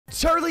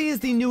Charlie is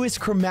the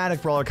newest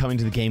chromatic brawler coming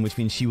to the game, which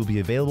means she will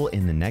be available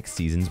in the next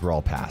season's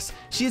Brawl Pass.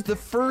 She is the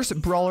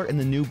first brawler in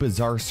the new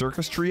Bizarre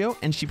Circus trio,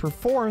 and she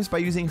performs by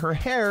using her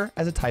hair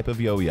as a type of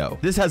yo-yo.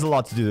 This has a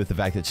lot to do with the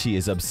fact that she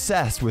is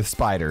obsessed with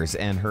spiders,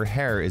 and her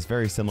hair is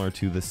very similar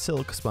to the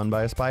silk spun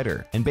by a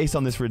spider. And based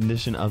on this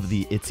rendition of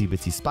the itsy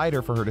bitsy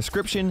spider for her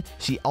description,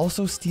 she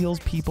also steals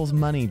people's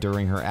money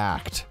during her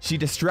act. She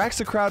distracts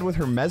the crowd with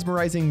her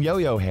mesmerizing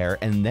yo-yo hair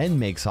and then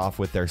makes off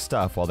with their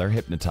stuff while they're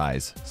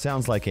hypnotized.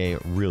 Sounds like a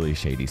really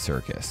shady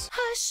circus.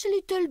 Hush,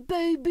 little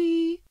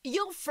baby.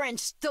 You're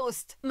French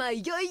toast. My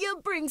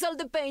yo-yo brings all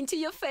the pain to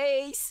your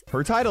face.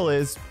 Her title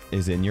is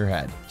in your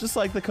head. Just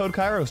like the code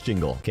Kairos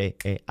jingle.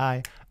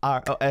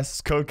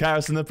 K-A-I-R-O-S, code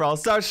Kairos in the Brawl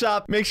Stars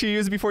shop. Make sure you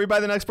use it before you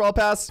buy the next Brawl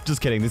Pass. Just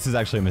kidding, this is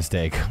actually a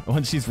mistake.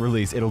 Once she's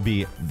released, it'll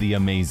be the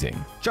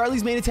amazing.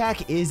 Charlie's main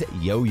attack is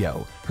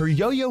yo-yo. Her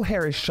yo-yo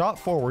hair is shot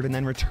forward and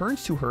then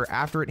returns to her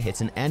after it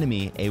hits an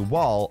enemy, a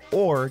wall,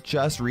 or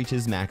just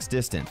reaches max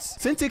distance.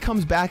 Since it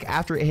comes back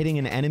after hitting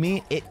an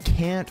enemy, it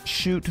can't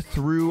shoot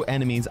through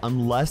enemies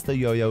unless the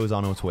yo-yo is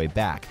on its way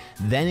back.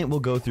 Then it will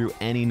go through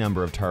any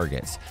number of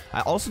targets.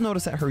 I also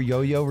noticed that her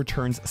yo-yo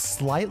returns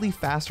slightly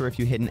faster if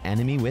you hit an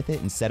enemy with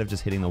it instead of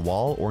just hitting the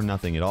wall or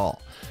nothing at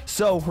all.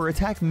 So her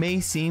attack may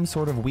seem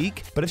sort of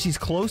weak, but if she's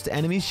close to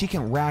enemies, she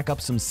can rack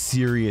up some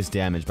serious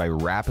damage by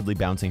rapidly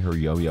bouncing her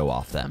yo-yo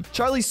off them.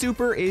 Charlie's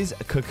super is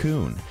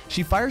Cocoon.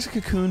 She fires a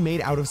cocoon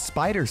made out of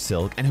spider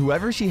silk, and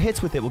whoever she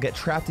hits with it will get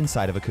trapped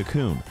inside of a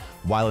cocoon.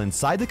 While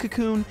inside the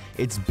cocoon,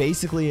 it's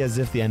basically as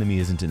if the enemy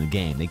isn't in the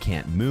game. They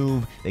can't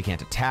move, they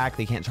can't attack,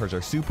 they can't charge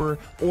their super,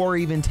 or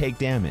even take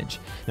damage.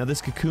 Now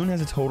this cocoon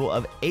has a total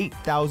of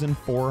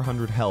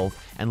 8,400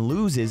 health and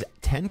loses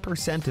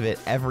 10% of it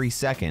every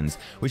second,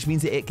 which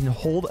means that it can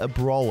hold a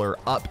brawler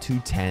up to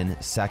 10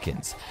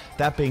 seconds.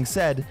 That being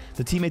said,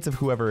 the teammates of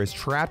whoever is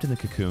trapped in the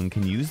cocoon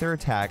can use their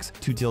attacks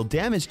to deal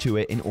damage to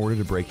it in order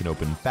to break it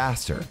open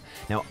faster.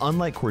 Now,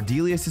 unlike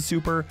Cordelius'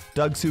 super,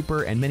 Doug's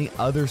super, and many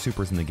other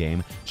supers in the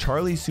game,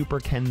 Charlie's super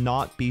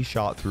cannot be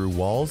shot through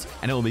walls,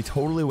 and it will be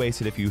totally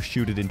wasted if you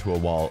shoot it into a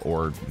wall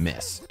or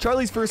miss.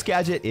 Charlie's first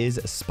gadget is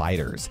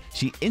spiders.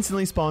 She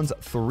instantly spawns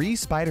 3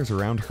 spiders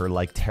around her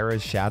like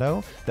Terra's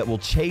shadow that will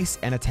chase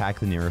and attack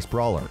the nearest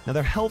brawler. Now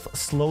their health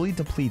slowly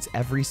depletes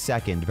every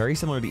second, very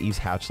similar to Eve's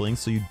hatchlings,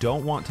 so you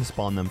don't want to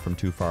spawn them from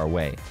too far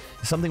away.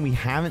 Something we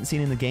haven't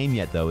seen in the game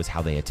yet though is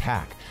how they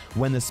attack.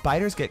 When the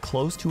spiders get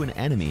close to an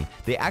enemy,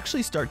 they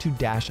actually start to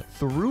dash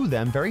through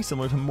them, very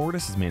similar to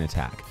Mortis's main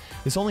attack.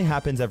 This only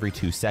happens every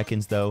 2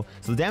 seconds though,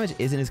 so the damage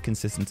isn't as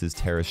consistent as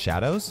Terra's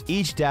shadows.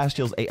 Each dash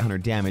deals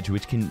 800 damage,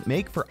 which can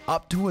make for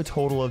up to a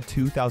total of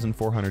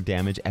 2,400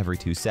 damage every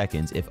 2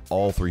 seconds if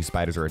all 3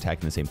 spiders are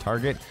attacking the same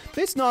target.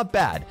 It's not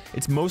bad.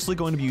 It's mostly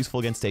going to be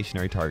useful against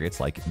stationary targets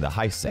like the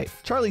heist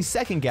safe. Charlie's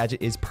second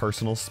gadget is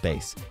personal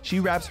space. She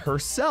wraps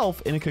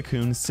herself in a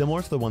cocoon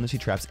similar to the one that she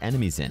traps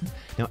enemies in.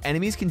 Now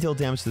enemies can deal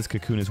damage to this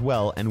cocoon as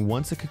well, and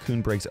once the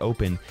cocoon breaks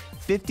open,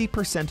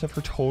 50% of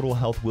her total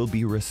health will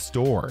be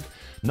restored.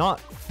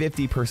 Not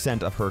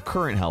 50% of her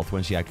current health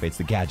when she activates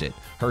the gadget,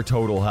 her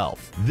total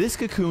health. This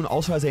cocoon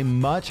also has a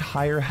much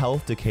higher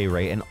health decay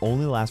rate and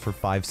only lasts for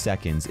 5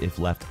 seconds if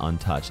left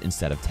untouched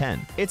instead of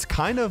 10. It's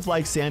kind of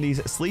like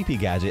Sandy's sleepy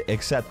gadget,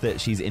 except that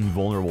she's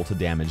invulnerable to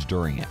damage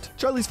during it.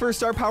 Charlie's first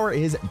star power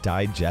is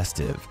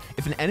digestive.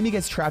 If an enemy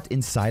gets trapped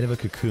inside of a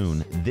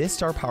cocoon, this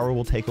star power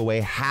will take away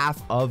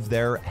half of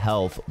their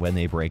health when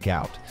they break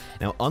out.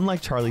 Now,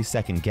 unlike Charlie's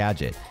second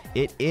gadget,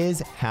 it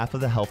is half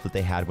of the health that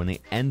they had when they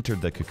entered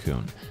the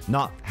cocoon,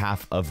 not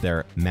half of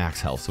their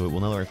max health, so it will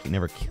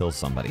never kill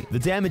somebody. The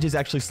damage is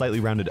actually slightly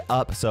rounded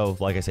up, so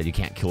like I said, you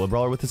can't kill a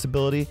brawler with this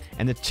ability,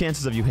 and the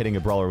chances of you hitting a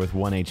brawler with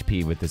 1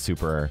 HP with the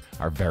super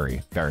are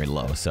very, very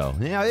low, so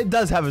yeah, it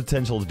does have a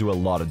potential to do a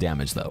lot of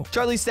damage though.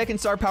 Charlie's second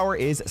star power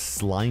is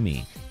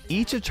slimy.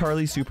 Each of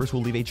Charlie's supers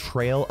will leave a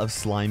trail of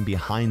slime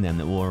behind them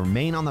that will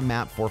remain on the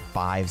map for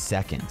 5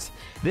 seconds.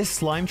 This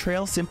slime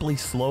trail simply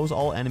slows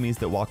all enemies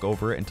that walk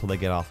over it until they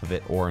get off of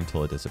it or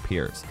until it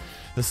disappears.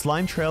 The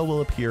slime trail will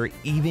appear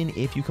even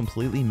if you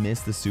completely miss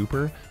the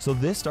super, so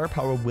this star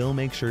power will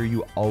make sure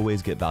you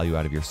always get value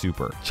out of your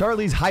super.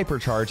 Charlie's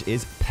Hypercharge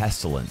is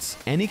Pestilence.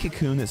 Any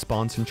cocoon that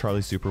spawns from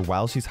Charlie's super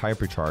while she's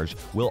hypercharged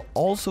will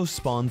also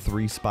spawn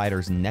 3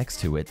 spiders next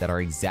to it that are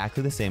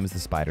exactly the same as the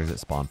spiders that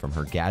spawn from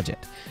her gadget.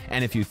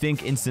 And if you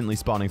think instantly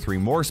spawning 3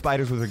 more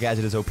spiders with her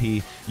gadget is OP,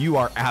 you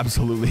are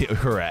absolutely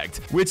correct,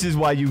 which is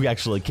why you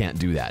actually can't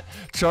do that.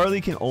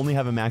 Charlie can only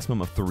have a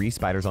maximum of 3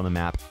 spiders on the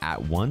map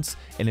at once,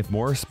 and if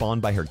more are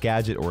spawned by her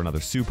gadget or another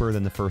super,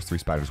 then the first 3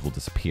 spiders will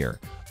disappear.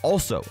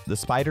 Also, the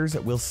spiders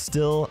will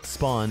still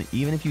spawn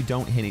even if you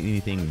don't hit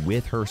anything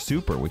with her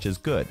super, which is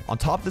good. On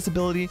top of this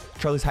ability,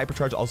 Charlie's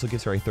Hypercharge also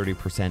gives her a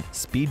 30%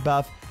 speed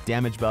buff,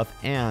 damage buff,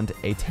 and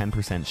a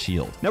 10%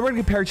 shield. Now we're going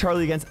to compare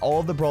Charlie against all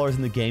of the brawlers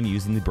in the game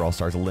using the Brawl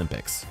Stars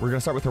Olympics. We're going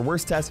to start with her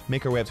worst test,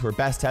 make our way up to her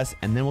best test,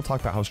 and then we'll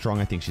talk about how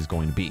strong I think she's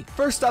going to be.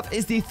 First up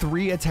is the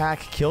 3-attack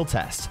kill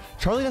test.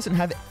 Charlie doesn't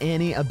have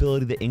any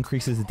ability that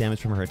increases the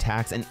damage from her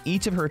attacks, and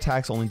each of her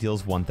attacks only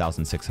deals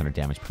 1,600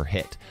 damage per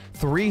hit.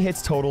 3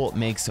 hits total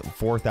makes attacks,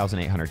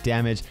 4,800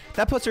 damage.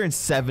 That puts her in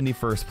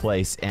 71st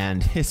place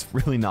and is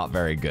really not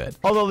very good.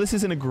 Although this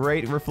isn't a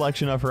great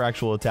reflection of her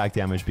actual attack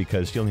damage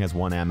because she only has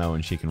 1 ammo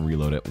and she can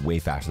reload it way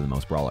faster than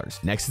most brawlers.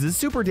 Next is the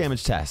super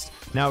damage test.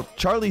 Now,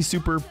 Charlie's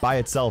super by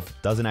itself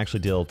doesn't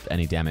actually deal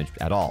any damage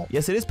at all.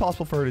 Yes, it is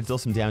possible for her to deal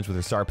some damage with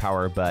her star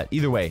power, but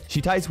either way,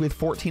 she ties with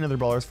 14 other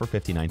brawlers for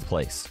 59th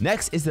place.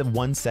 Next is the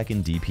 1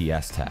 second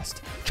DPS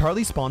test.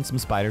 Charlie spawns some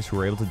spiders who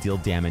are able to deal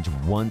damage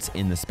once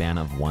in the span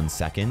of 1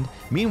 second.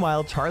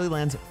 Meanwhile, Charlie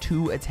lands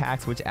 2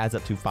 attacks, which adds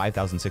up to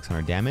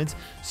 5,600 damage,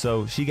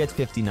 so she gets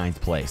 59th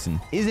place and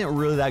isn't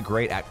really that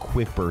great at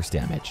quick burst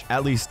damage.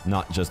 At least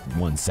not just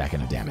 1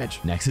 second of damage.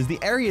 Next is the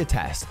area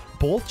test.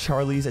 Both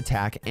Charlie's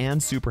attack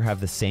and super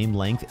have the same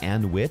length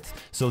and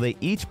width, so they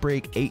each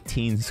break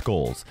 18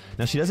 skulls.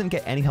 Now, she doesn't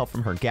get any help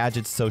from her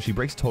gadgets, so she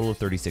breaks a total of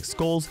 36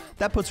 skulls.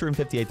 That puts her in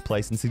 58th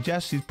place and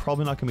suggests she's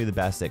probably not going to be the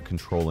best at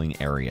controlling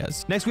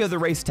areas. Next, we have the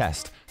race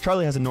test.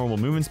 Charlie has a normal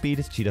movement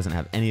speed. She doesn't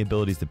have any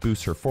abilities to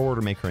boost her forward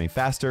or make her any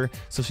faster,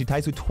 so she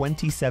ties with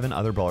 27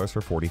 other brawlers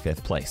for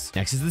 45th place.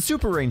 Next is the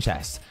super range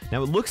test.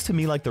 Now, it looks to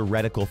me like the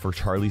reticle for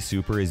Charlie's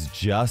super is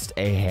just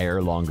a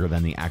hair longer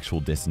than the actual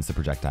distance the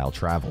projectile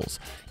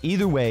travels.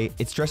 Either way,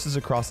 it stretches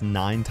across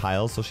 9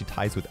 tiles, so she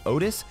ties with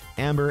Otis,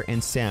 Amber,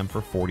 and Sam for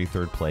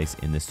 43rd place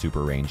in this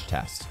super range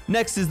test.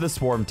 Next is the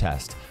swarm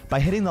test. By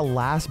hitting the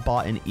last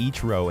bot in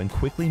each row and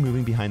quickly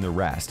moving behind the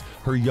rest,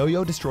 her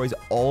yo-yo destroys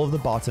all of the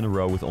bots in a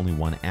row with only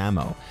 1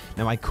 ammo.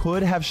 Now, I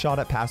could have shot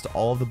it past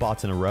all of the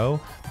bots in a row,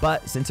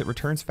 but since it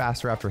returns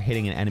faster after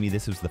hitting an enemy,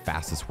 this was the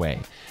fastest way.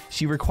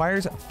 She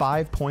requires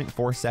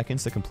 5.4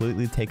 seconds to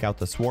completely take out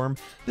the swarm.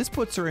 This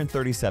puts her in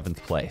 37th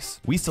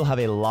place. We still have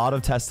a lot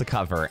of tests to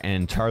cover,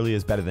 and Charlie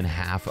is better than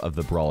half of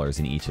the brawlers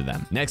in each of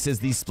them. Next is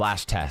the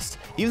splash test.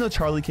 Even though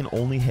Charlie can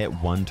only hit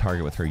 1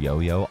 target with her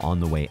yo-yo on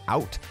the way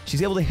out,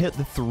 she's able to hit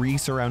the 3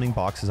 surrounding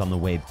boxes on the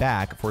way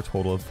back for a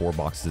total of 4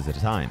 boxes at a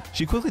time.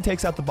 She quickly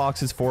takes out the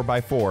boxes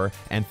 4x4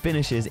 and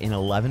finishes in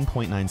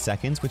 11.9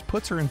 seconds, which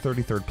puts her in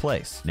 33rd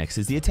place. Next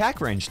is the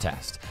attack range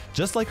test.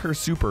 Just like her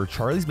super,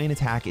 Charlie's main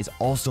attack is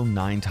also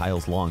 9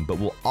 tiles long, but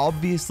will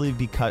obviously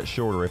be cut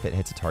shorter if it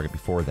hits a target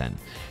before then.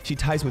 She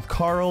ties with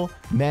Carl,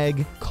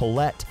 Meg,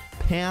 Colette,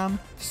 Pam,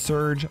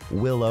 Surge,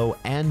 Willow,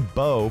 and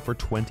Bo for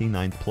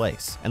 29th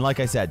place. And like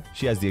I said,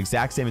 she has the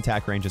exact same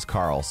attack range as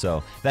Carl,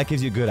 so that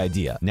gives you a good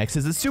idea. Next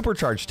is the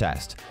supercharge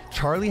test.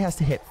 Charlie has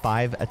to hit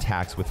 5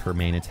 attacks with her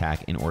main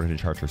attack in order to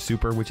charge her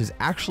super, which is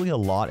actually a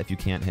lot if you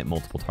can't hit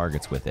multiple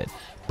targets with it.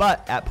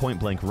 But at point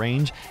blank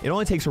range, it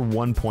only takes her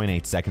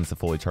 1.8 seconds to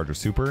fully charge her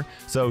super,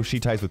 so she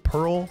ties with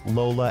Pearl,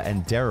 Lola,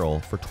 and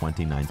Daryl for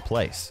 29th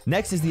place.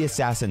 Next is the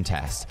assassin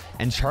test,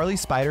 and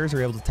Charlie's spiders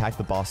are able to attack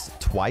the boss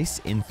twice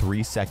in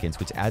 3 seconds,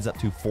 which adds up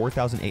to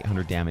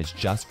 4,800 damage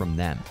just from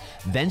them.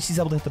 Then she's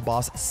able to hit the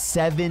boss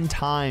 7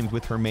 times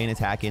with her main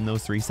attack in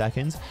those 3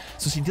 seconds,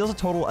 so she deals a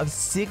total of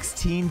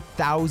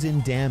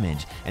 16,000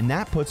 damage, and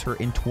that puts her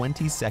in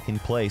 22nd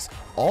place,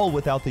 all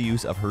without the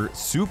use of her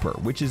super,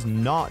 which is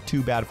not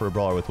too bad for a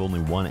brawler with only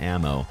 1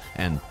 ammo,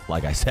 and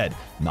like I said,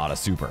 not a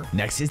super.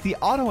 Next is the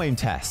auto-aim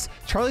test.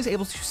 Charlie's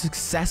able to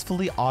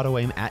successfully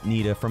auto-aim at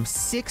Nita from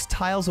 6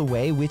 tiles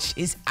away, which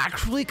is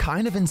actually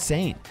kind of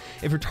insane.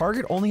 If her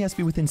target only has to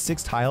be within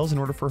 6 tiles in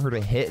order for her to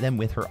hit them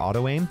with her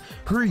auto-aim,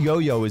 her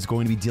yo-yo is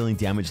going to be dealing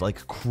damage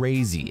like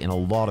crazy in a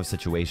lot of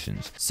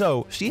situations.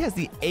 So she has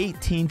the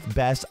 18th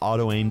best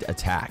auto-aimed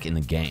attack in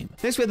the game.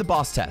 Next, we have the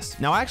boss test.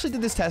 Now, I actually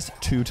did this test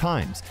 2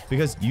 times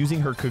because using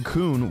her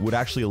cocoon would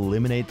actually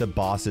eliminate the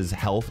boss's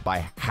health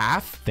by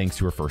half thanks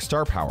to her first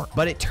star power.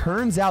 But it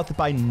turns out that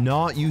by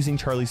not using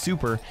Charlie's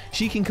super,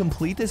 she can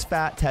complete this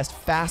test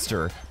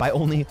faster by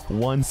only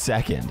 1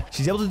 second.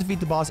 She's able to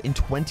defeat the boss in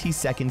 20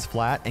 seconds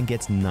flat and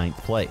gets 9th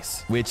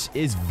place, which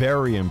is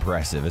very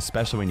impressive,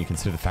 especially when you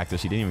consider the fact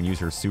that she didn't even use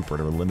her super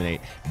to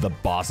eliminate the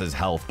boss's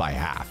health by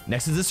half.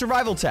 Next is the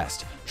survival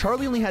test.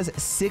 Charlie only has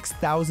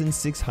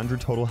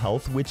 6,600 total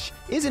health, which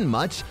isn't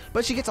much,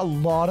 but she gets a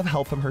lot of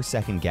help from her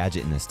second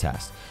gadget in this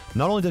test.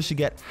 Not only does she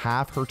get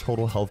half her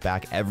total health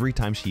back every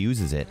time she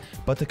uses it,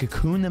 but the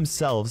cocoon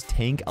themselves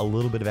tank a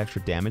little bit of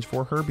extra damage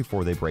for her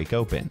before they break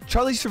open.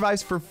 Charlie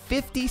survives for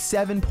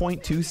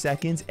 57.2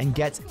 seconds and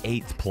gets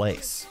 8th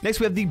place. Next,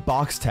 we have the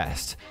box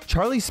test.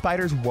 Charlie's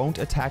spiders won't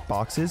attack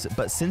boxes,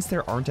 but since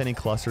there aren't any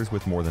clusters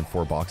with more than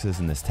 4 boxes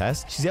in this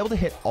test, she's able to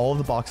hit all of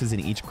the boxes in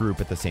each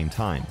group at the same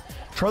time.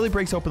 Charlie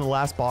breaks open the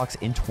last box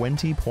in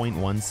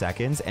 20.1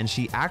 seconds, and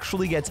she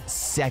actually gets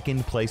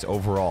 2nd place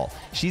overall.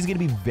 She's going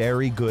to be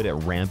very good at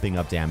ramping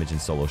up damage in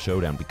solo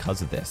showdown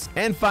because of this.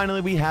 And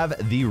finally, we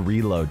have the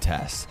reload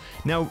test.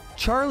 Now,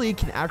 Charlie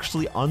can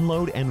actually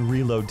unload and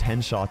reload 10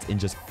 shots in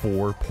just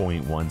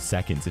 4.1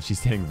 seconds if she's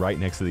standing right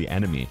next to the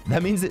enemy.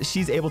 That means that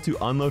she's able to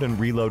unload and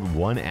reload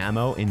 1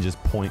 ammo in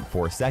just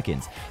 0.4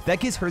 seconds.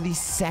 That gives her the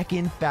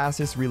 2nd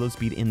fastest reload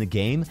speed in the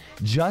game,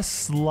 just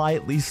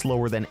slightly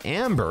slower than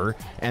Amber,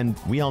 and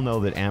we all know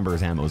that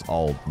Amber's ammo is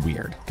all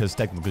weird because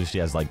technically she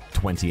has like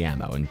 20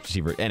 ammo and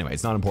anyway,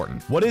 it's not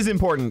important. What is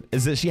important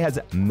is that she has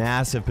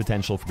massive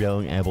potential for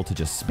being able to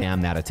just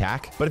spam that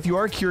attack. But if you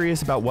are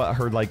curious about what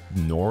her like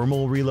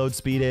normal reload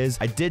speed is,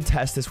 I did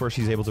test this where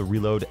she's able to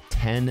reload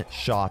 10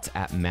 shots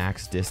at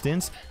max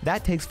distance.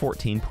 That takes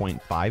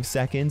 14.5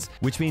 seconds,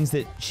 which means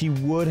that she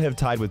would have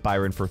tied with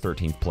Byron for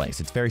 13th place.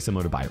 It's very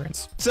similar to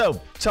Byron's.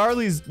 So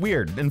Charlie's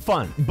weird and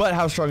fun, but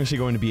how strong is she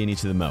going to be in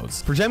each of the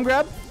modes? For gem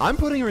grab, I'm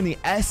putting her in the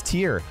S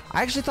tier.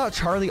 I actually thought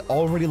Charlie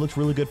already looked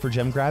really good for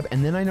gem grab,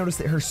 and then I noticed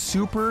that her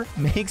super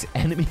makes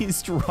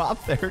enemies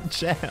drop their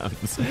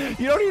gems.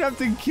 You don't even have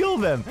to kill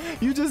them.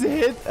 You just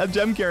hit a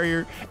gem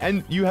carrier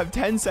and you have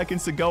 10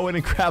 seconds to go in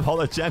and grab all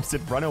the gems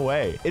and run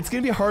away. It's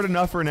gonna be hard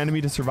enough for an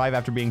enemy to survive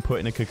after being put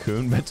in a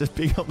cocoon, but just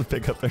being able to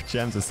pick up their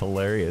gems is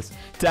hilarious.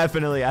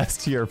 Definitely S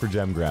tier for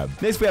gem grab.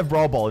 Next we have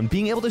Brawl Ball, and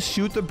being able to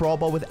shoot the Brawl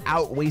Ball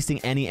without wasting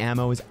any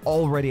ammo is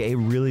already a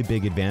really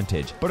big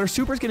advantage. But her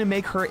super is gonna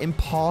make her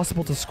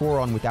impossible to score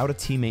on without a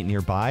teammate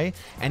nearby,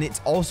 and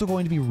it's also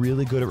going to be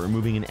really good at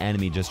removing an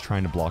enemy just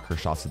trying to block her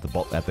shots at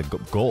the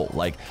goal.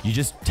 Like, you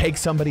just take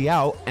somebody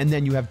out and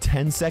then you have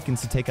 10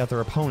 seconds to take out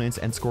their opponents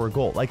and score a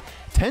goal. Like,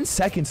 10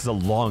 seconds is a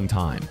long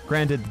time.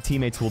 Granted, the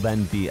teammates will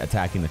then be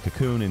attacking the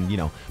cocoon and, you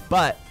know,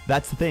 but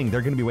that's the thing.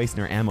 They're going to be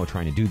wasting their ammo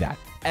trying to do that.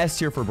 S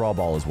tier for Brawl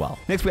Ball as well.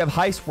 Next, we have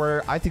Heist,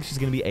 where I think she's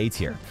going to be A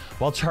tier.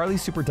 While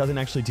Charlie's super doesn't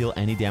actually deal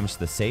any damage to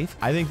the safe,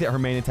 I think that her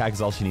main attack is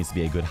all she needs to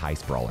be a good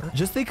Heist brawler.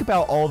 Just think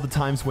about all the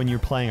times when you're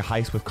playing a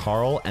Heist with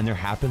Carl and there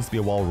happens to be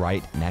a wall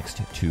right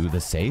next to the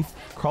safe.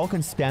 Carl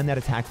can spam that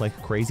attack like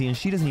crazy, and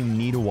she doesn't even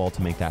need a wall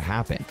to make that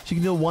happen. She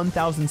can deal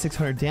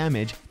 1,600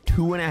 damage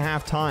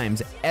 2.5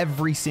 times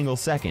every single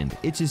second.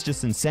 It's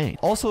just insane.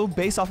 Also,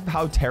 based off of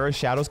how Terra's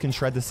shadows can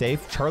shred the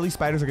safe, Charlie's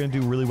spiders are going to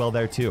do really well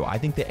there too. I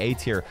think the A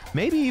tier,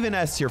 maybe even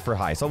S tier for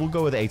high, so we'll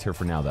go with A tier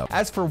for now though.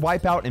 As for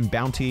Wipeout and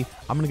Bounty,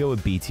 I'm going to go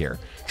with B tier.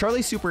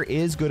 Charlie's super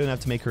is good enough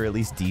to make her at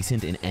least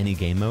decent in any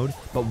game mode,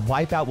 but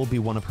Wipeout will be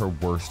one of her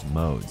worst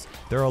modes.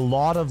 There are a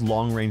lot of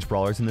long-range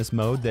brawlers in this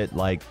mode that,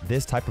 like,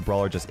 this type of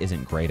brawler just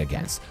isn't great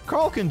against.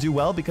 Carl can do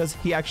well because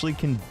he actually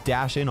can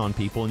dash in on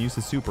people and use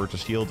his super to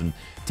shield and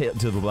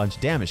to a bunch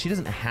of damage. She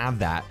doesn't have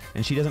that,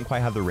 and she doesn't quite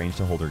have the range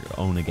to hold her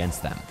own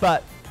against them.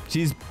 But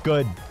she's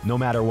good no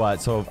matter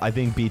what, so I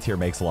think B tier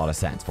makes a lot of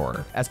sense for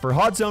her. As for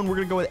Hot Zone, we're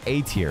going to go with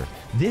A tier.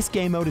 This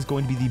game mode is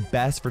going to be the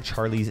best for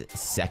Charlie's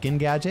second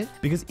gadget,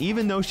 because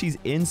even though she's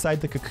inside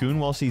the cocoon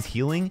while she's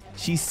healing,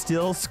 she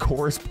still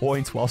scores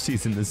points while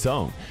she's in the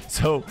zone.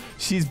 So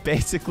she's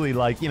basically,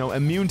 like, you know,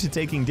 immune to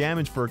taking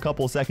damage for a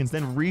couple of seconds,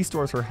 then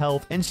restores her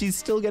health, and she's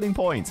still getting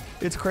points.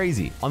 It's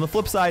crazy. On the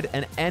flip side,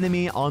 an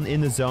enemy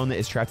in the zone that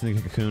is trapped in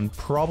the cocoon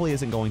probably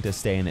isn't going to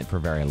stay in it for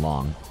very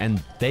long,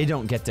 and they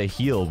don't get to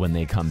heal when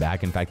they come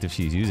back. In fact, if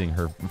she's using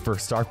her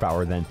first star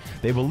power, then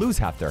they will lose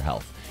half their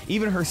health.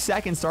 Even her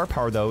second star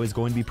power, though, is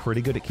going to be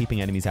pretty good at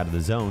keeping enemies out of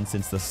the zone,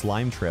 since the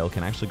slime trail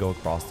can actually go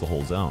across the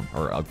whole zone,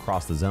 or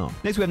across the zone.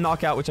 Next, we have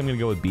Knockout, which I'm going to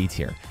go with B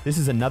tier. This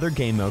is another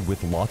game mode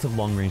with lots of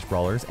long-range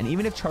brawlers, and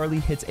even if Charlie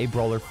hits a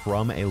brawler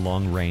from a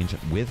long range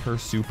with her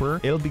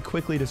super, it'll be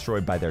quickly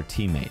destroyed by their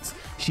teammates.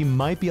 She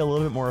might be a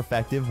little bit more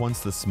effective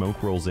once the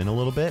smoke rolls in a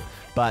little bit,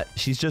 but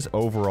she's just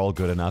overall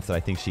good enough that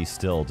I think she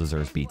still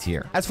deserves B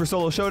tier. As for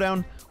Solo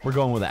Showdown, we're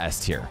going with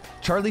S tier.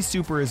 Charlie's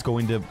super is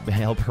going to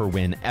help her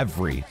win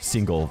every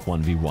single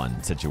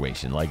 1v1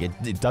 situation. Like,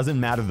 it doesn't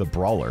matter the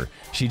brawler.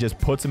 She just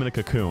puts him in a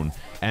cocoon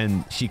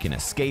and she can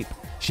escape.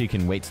 She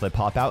can wait till they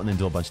pop out and then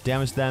do a bunch of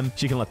damage to them.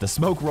 She can let the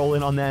smoke roll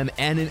in on them,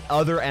 and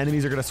other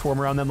enemies are going to swarm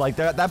around them. Like,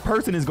 that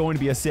person is going to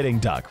be a sitting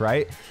duck,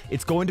 right?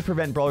 It's going to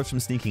prevent brawlers from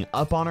sneaking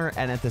up on her,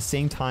 and at the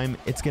same time,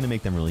 it's going to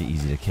make them really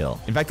easy to kill.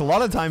 In fact, a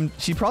lot of the time,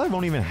 she probably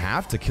won't even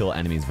have to kill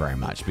enemies very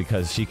much,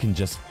 because she can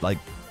just, like,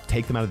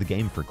 take them out of the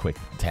game for a quick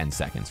 10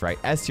 seconds, right?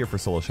 S tier for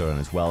Solo Showdown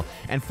as well.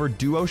 And for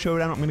Duo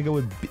Showdown, I'm going to go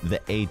with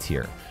the A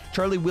tier.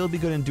 Charlie will be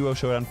good in Duo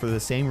Showdown for the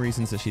same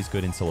reasons that she's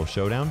good in Solo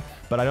Showdown,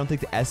 but I don't think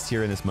the S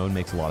tier in this mode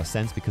makes a lot of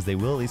sense, because they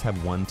will at least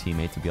have one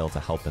teammate to be able to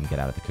help them get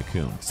out of the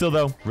cocoon. Still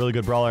though, really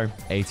good brawler,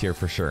 A tier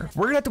for sure.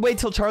 We're gonna have to wait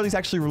till Charlie's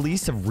actually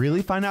released to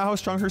really find out how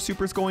strong her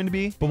super is going to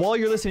be. But while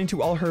you're listening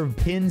to all her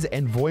pins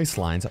and voice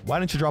lines, why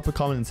don't you drop a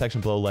comment in the section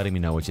below letting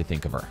me know what you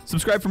think of her.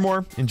 Subscribe for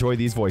more, enjoy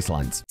these voice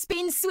lines.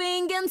 Spin,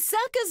 swing, and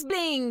circus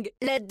bling.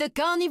 Let the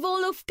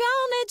carnival of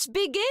carnage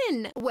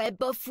begin.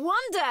 Web of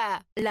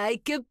wonder,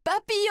 like a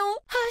papillon.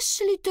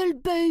 Hush, little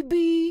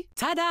baby.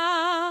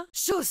 Ta-da!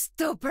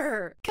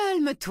 Showstopper.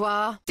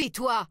 Calme-toi.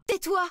 Tais-toi.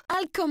 Tais-toi.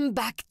 I'll come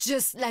back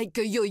just like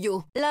a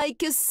yo-yo.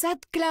 Like a sad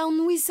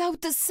clown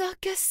without a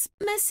circus.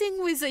 Messing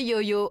with a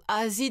yo-yo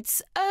as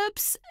its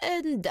ups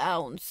and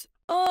downs.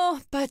 Oh,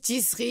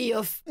 pâtisserie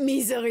of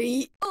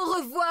misery. Au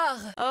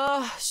revoir.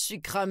 Oh, je suis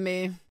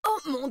cramée. Oh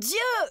mon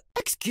Dieu!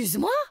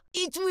 Excuse-moi?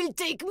 It will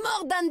take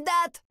more than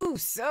that. Ooh,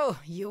 so,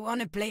 you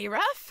wanna play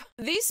rough?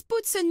 This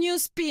puts a new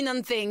spin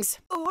on things.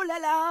 Oh la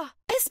la!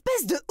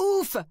 Espèce de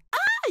ouf!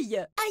 Aïe!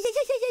 Aïe aïe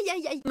aïe aïe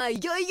aïe aïe! My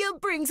yo-yo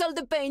brings all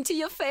the pain to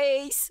your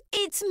face.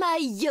 It's my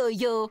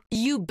yo-yo.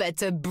 You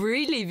better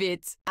believe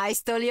it. I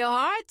stole your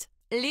heart?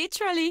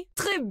 literally.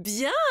 Très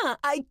bien,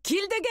 I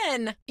killed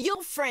again.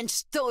 Your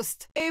French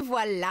toast. Et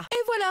voilà.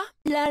 Et voilà.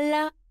 La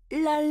la,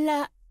 la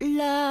la.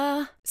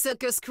 La.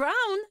 Circus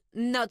crown,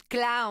 not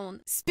clown.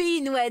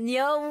 Spin when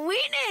you're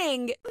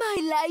winning. My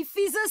life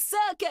is a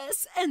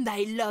circus and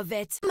I love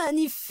it.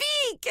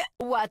 Magnifique!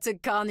 What a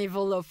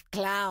carnival of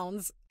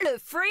clowns. Le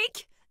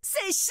freak,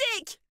 c'est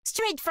chic.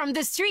 Straight from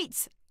the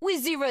streets,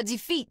 with zero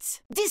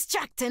defeat.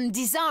 Distract and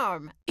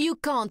disarm. You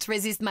can't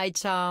resist my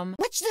charm.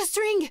 Watch the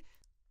string.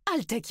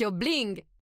 I'll take your bling.